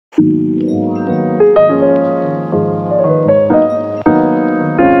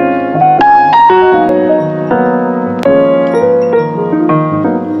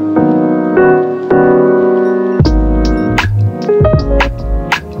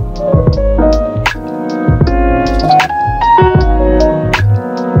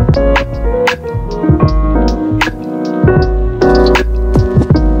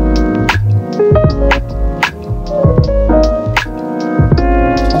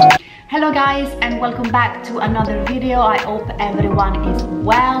Back to another video. I hope everyone is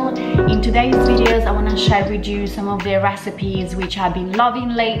well. In today's videos I want to share with you some of the recipes which I've been loving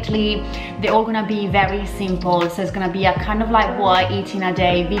lately. They're all gonna be very simple, so it's gonna be a kind of like what I eat in a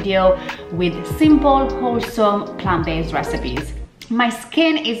day video with simple, wholesome, plant-based recipes. My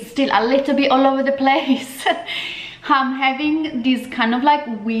skin is still a little bit all over the place. I'm having these kind of like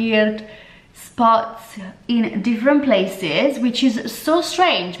weird spots in different places, which is so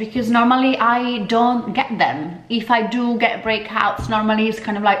strange because normally I don't get them. If I do get breakouts, normally it's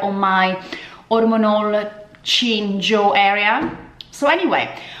kind of like on my hormonal chin, jaw area. So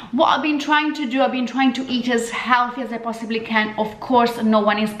anyway, what I've been trying to do, I've been trying to eat as healthy as I possibly can. Of course, no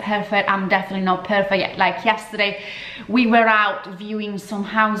one is perfect. I'm definitely not perfect. Like yesterday, we were out viewing some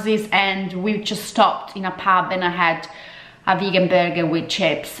houses and we just stopped in a pub and I had a vegan burger with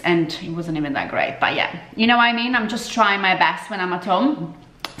chips and it wasn't even that great, but yeah, you know what I mean. I'm just trying my best when I'm at home.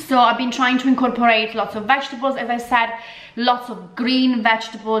 So I've been trying to incorporate lots of vegetables, as I said, lots of green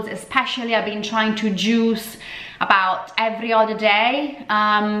vegetables. Especially I've been trying to juice about every other day,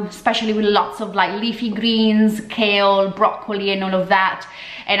 especially with lots of like leafy greens, kale, broccoli and all of that.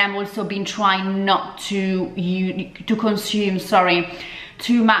 And I've also been trying not to consume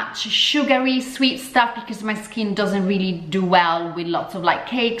too much sugary sweet stuff because my skin doesn't really do well with lots of like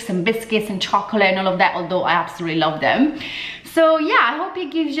cakes and biscuits and chocolate and all of that, although I absolutely love them. So yeah, I hope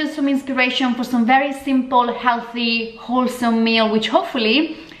it gives you some inspiration for some very simple, healthy, wholesome meal, which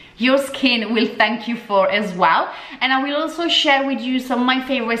hopefully your skin will thank you for as well. And I will also share with you some of my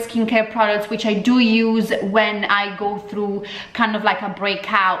favorite skincare products which I do use when I go through kind of like a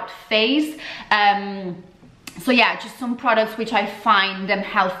breakout phase. So yeah, just some products which I find them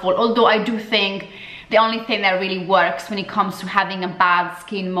helpful, although I do think the only thing that really works when it comes to having a bad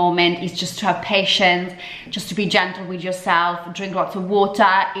skin moment is just to have patience, just to be gentle with yourself, drink lots of water,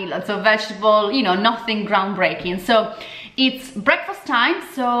 eat lots of vegetables, you know, nothing groundbreaking. So it's breakfast time,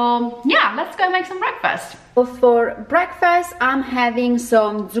 so yeah, let's go make some breakfast. So for breakfast, I'm having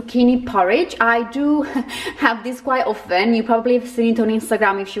some zucchini porridge. I do have this quite often. You probably have seen it on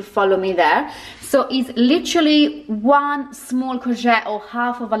Instagram if you follow me there. So it's literally one small courgette or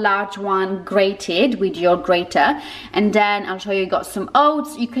half of a large one grated with your grater. And then I'll show you got some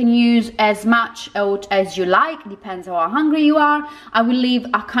oats. You can use as much oat as you like, depends on how hungry you are. I will leave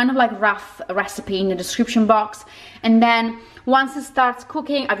a kind of like rough recipe in the description box. And then once it starts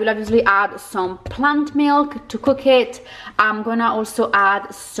cooking, I will obviously add some plant milk to cook it. I'm gonna also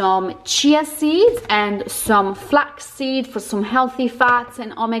add some chia seeds and some flax seed for some healthy fats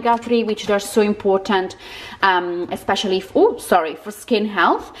and omega-3, which are so important, especially for skin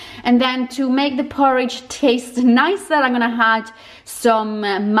health. And then to make the porridge taste nicer, I'm gonna add some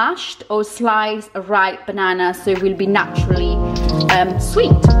mashed or sliced ripe bananas, so it will be naturally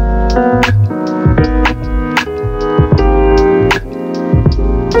sweet.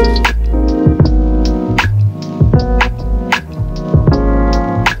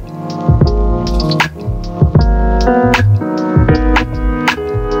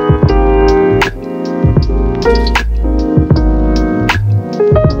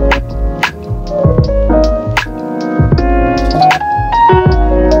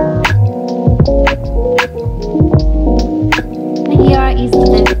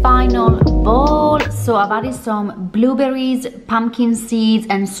 So I've added some blueberries, pumpkin seeds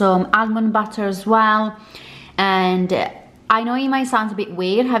and some almond butter as well. And I know it might sound a bit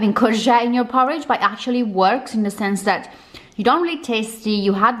weird having courgette in your porridge, but it actually works in the sense that you don't really taste it,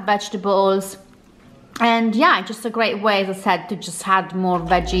 you add vegetables. And yeah, just a great way, as I said, to just add more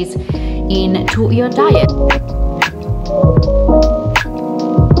veggies into your diet.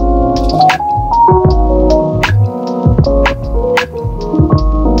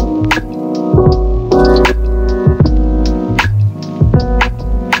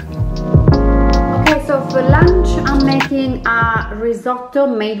 Risotto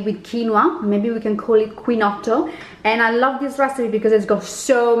made with quinoa, maybe we can call it Quinotto, and I love this recipe because it's got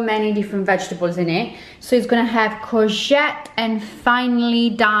so many different vegetables in it. So it's gonna have courgette and finely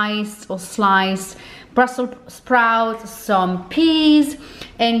diced or sliced Brussels sprouts, some peas,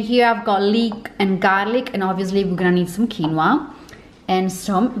 and here I've got leek and garlic, and obviously we're gonna need some quinoa. and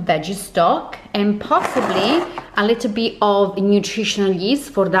some veggie stock, and possibly a little bit of nutritional yeast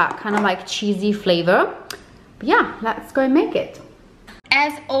for that kind of like cheesy flavor. But yeah, let's go and make it.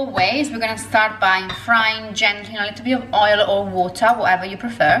 As always, we're gonna start by frying gently in a little bit of oil or water, whatever you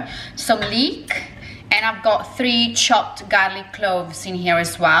prefer, some leek, and I've got 3 chopped garlic cloves in here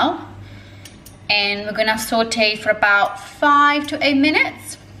as well. And we're gonna saute for about 5 to 8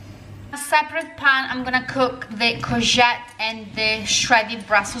 minutes. In a separate pan, I'm gonna cook the courgette and the shredded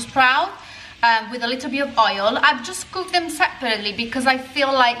Brussels sprout with a little bit of oil. I've just cooked them separately because I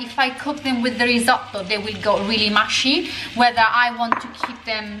feel like if I cook them with the risotto, they will go really mushy, whether I want to keep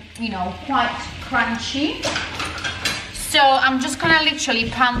them, you know, quite crunchy. So I'm just gonna literally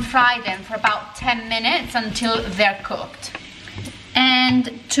pan fry them for about 10 minutes until they're cooked. And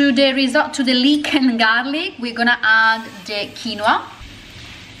to the risotto, to the leek and garlic, we're gonna add the quinoa.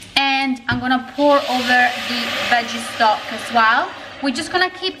 And I'm gonna pour over the veggie stock as well. We're just gonna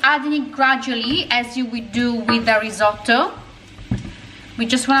keep adding it gradually as you would do with the risotto. We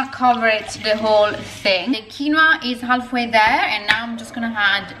just wanna cover it the whole thing. The quinoa is halfway there, and now I'm just gonna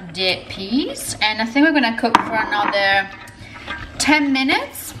add the peas. And I think we're gonna cook for another 10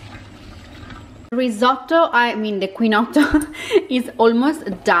 minutes. Risotto, I mean the quinotto, is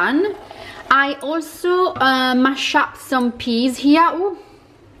almost done. I also mash up some peas here. Ooh,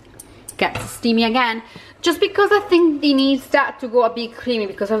 gets steamy again. Just because I think it needs that to go a bit creamy,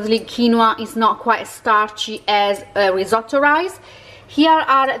 because obviously quinoa is not quite as starchy as risotto rice. Here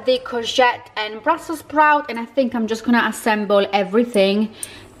are the courgette and Brussels sprout, and I think I'm just gonna assemble everything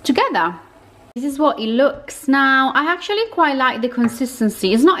together. This is what it looks now. I actually quite like the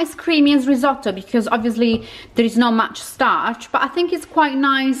consistency. It's not as creamy as risotto because obviously there is not much starch, but I think it's quite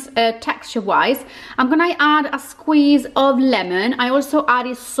nice texture wise. I'm gonna add a squeeze of lemon. I also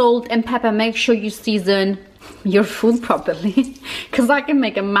added salt and pepper. Make sure you season your food properly because that can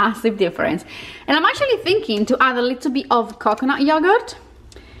make a massive difference. And I'm actually thinking to add a little bit of coconut yogurt.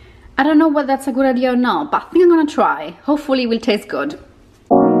 I don't know whether that's a good idea or not, but I think I'm gonna try. Hopefully it will taste good.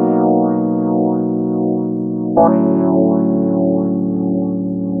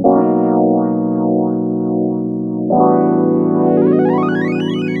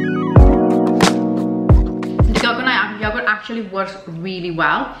 Yogurt actually works really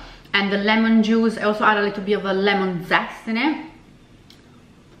well, and the lemon juice, I also add a little bit of a lemon zest in it.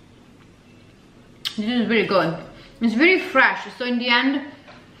 This is really good. It's very fresh. So in the end,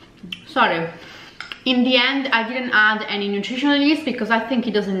 I didn't add any nutritional yeast because I think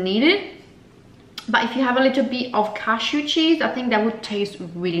it doesn't need it. But if you have a little bit of cashew cheese, I think that would taste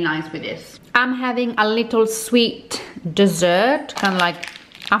really nice with this. I'm having a little sweet dessert, kind of like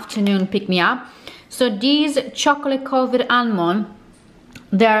afternoon pick-me-up. So these chocolate covered almond,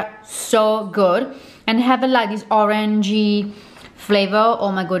 they're so good and have like this orangey flavor.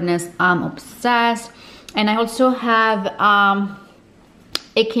 Oh my goodness, I'm obsessed. And I also have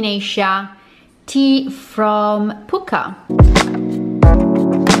echinacea tea from Puka.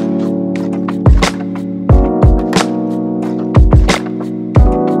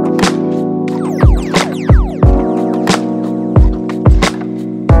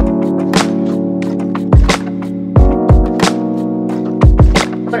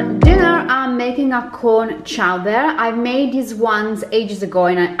 A corn chowder. I made these ones ages ago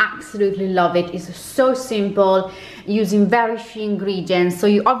and I absolutely love it. It's so simple, using very few ingredients. So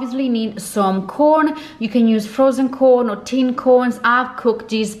you obviously need some corn. You can use frozen corn or tin corns. I've cooked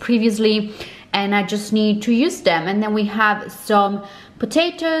these previously and I just need to use them. And then we have some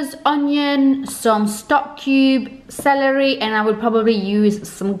potatoes, onion, some stock cube, celery, and I will probably use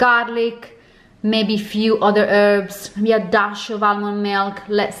some garlic, maybe a few other herbs, maybe a dash of almond milk.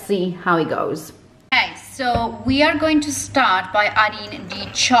 Let's see how it goes. Okay, so we are going to start by adding the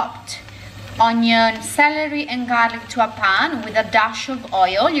chopped onion, celery and garlic to a pan with a dash of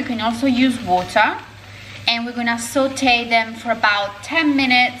oil. You can also use water. And we're gonna saute them for about 10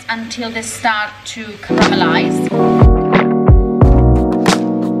 minutes until they start to caramelize.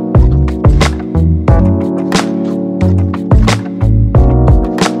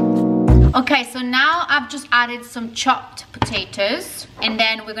 Okay, so now I've just added some chopped potatoes, and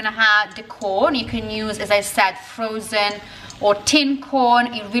then we're gonna add the corn. You can use, as I said, frozen or tin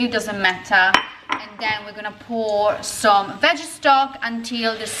corn, it really doesn't matter. And then we're gonna pour some veggie stock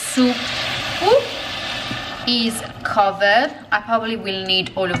until the soup is covered. I probably will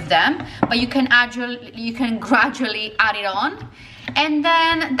need all of them, but you can gradually add it on. And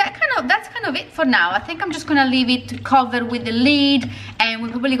then that's kind of it for now. I think I'm just gonna leave it covered with the lid, and we're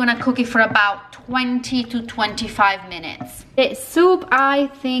probably gonna cook it for about 20 to 25 minutes. The soup, I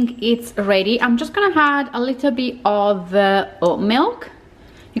think it's ready. I'm just gonna add a little bit of oat milk.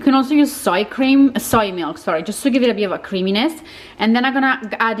 You can also use soy milk, sorry, just to give it a bit of a creaminess. And then I'm gonna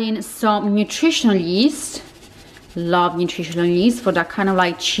add in some nutritional yeast. Love nutritional yeast for that kind of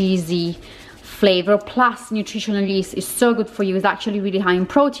like cheesy flavor. Plus nutritional yeast is so good for you. It's actually really high in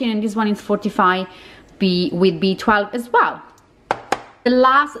protein, and this one is fortified with B12 as well. The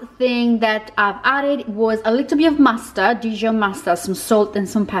last thing that I've added was a little bit of mustard, Dijon mustard, some salt and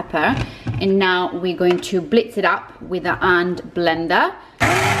some pepper. And now we're going to blitz it up with a hand blender.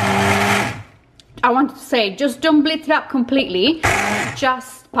 I wanted to say, just don't blitz it up completely,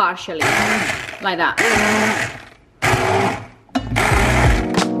 just partially, like that.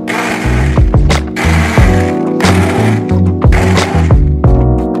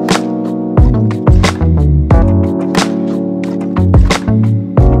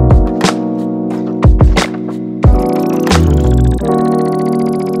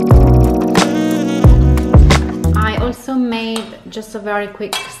 Just a very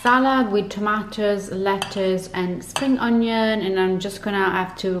quick salad with tomatoes, lettuce and spring onion, and I'm just gonna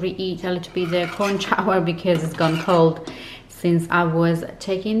have to reheat a little bit the corn chowder because it's gone cold since I was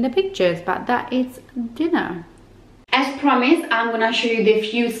taking the pictures, but that is dinner. As promised, I'm gonna show you the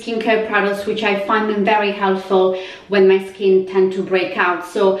few skincare products which I find them very helpful when my skin tend to break out.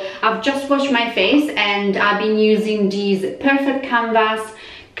 So I've just washed my face and I've been using these Perfect Canvas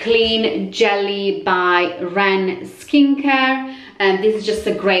Clean Jelly by Ren Skincare, and this is just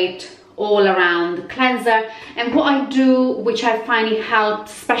a great all-around cleanser. And what I do, which I find it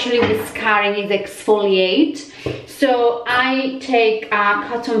helps, especially with scarring, is exfoliate. So I take a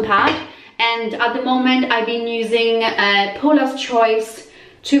cotton pad, and at the moment I've been using Paula's Choice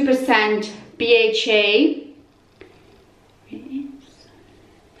 2% BHA.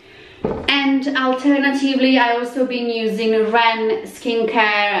 And alternatively, I also been using Ren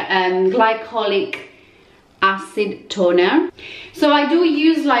Skincare Glycolic Acid Toner. So I do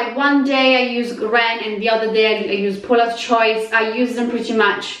use, like, one day I use Ren and the other day I use Paula's Choice. I use them pretty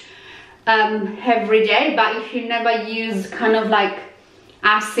much every day, but if you never use kind of like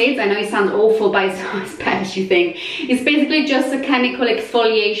acids, I know it sounds awful, but it's not as bad as you think. It's basically just a chemical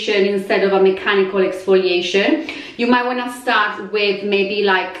exfoliation instead of a mechanical exfoliation. You might want to start with maybe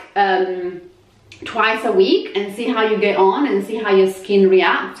like twice a week and see how you get on and see how your skin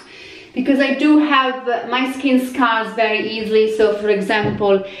reacts, because I do have my skin scars very easily. So for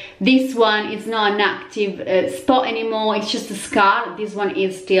example, this one is not an active spot anymore, it's just a scar. This one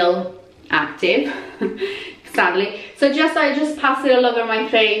is still active sadly. So I just pass it all over my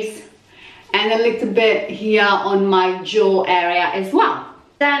face and a little bit here on my jaw area as well.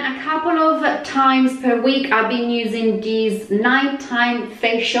 Then a couple of times per week I've been using this nighttime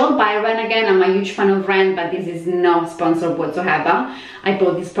facial by Ren again. I'm a huge fan of Ren, but this is not sponsored whatsoever. I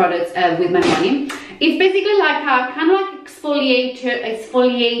bought these products with my money. It's basically like a kind of like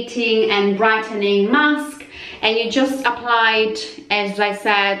exfoliating and brightening mask, and you just apply it, as I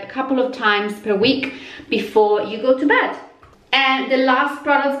said, a couple of times per week before you go to bed. And the last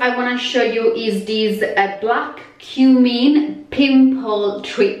product I want to show you is this black cumin pimple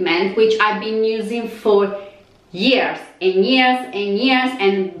treatment, which I've been using for years and years and years,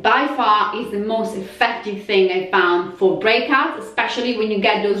 and by far is the most effective thing I found for breakouts, especially when you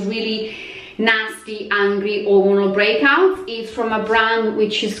get those really nasty, angry hormonal breakouts. It's from a brand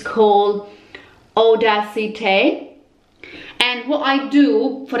which is called Odacite. And what I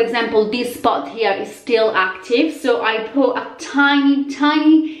do, for example, this spot here is still active, so I put a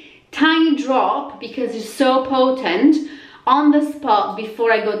tiny drop, because it's so potent, on the spot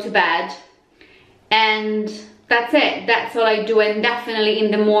before I go to bed, and that's it. That's all I do. And definitely in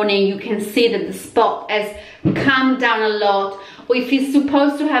the morning you can see that the spot has calmed down a lot. Or if it's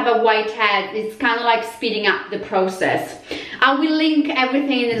supposed to have a white head, it's kind of like speeding up the process. I will link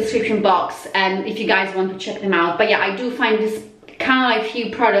everything in the description box if you guys want to check them out. But yeah, I do find this kind of like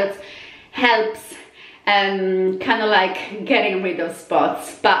few products helps kind of like getting rid of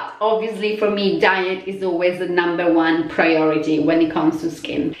spots. But obviously for me, diet is always the #1 priority when it comes to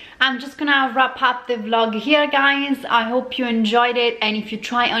skin. I'm just gonna wrap up the vlog here, guys. I hope you enjoyed it, and if you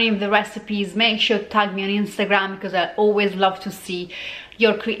try any of the recipes, make sure to tag me on Instagram, because I always love to see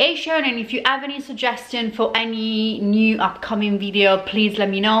your creation. And if you have any suggestion for any new upcoming video, please let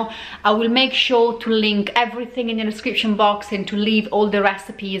me know. I will make sure to link everything in the description box and to leave all the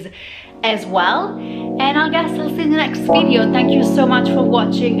recipes as well. And I guess I'll see you in the next video. Thank you so much for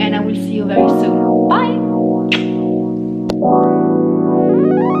watching, and I will see you very soon. Bye.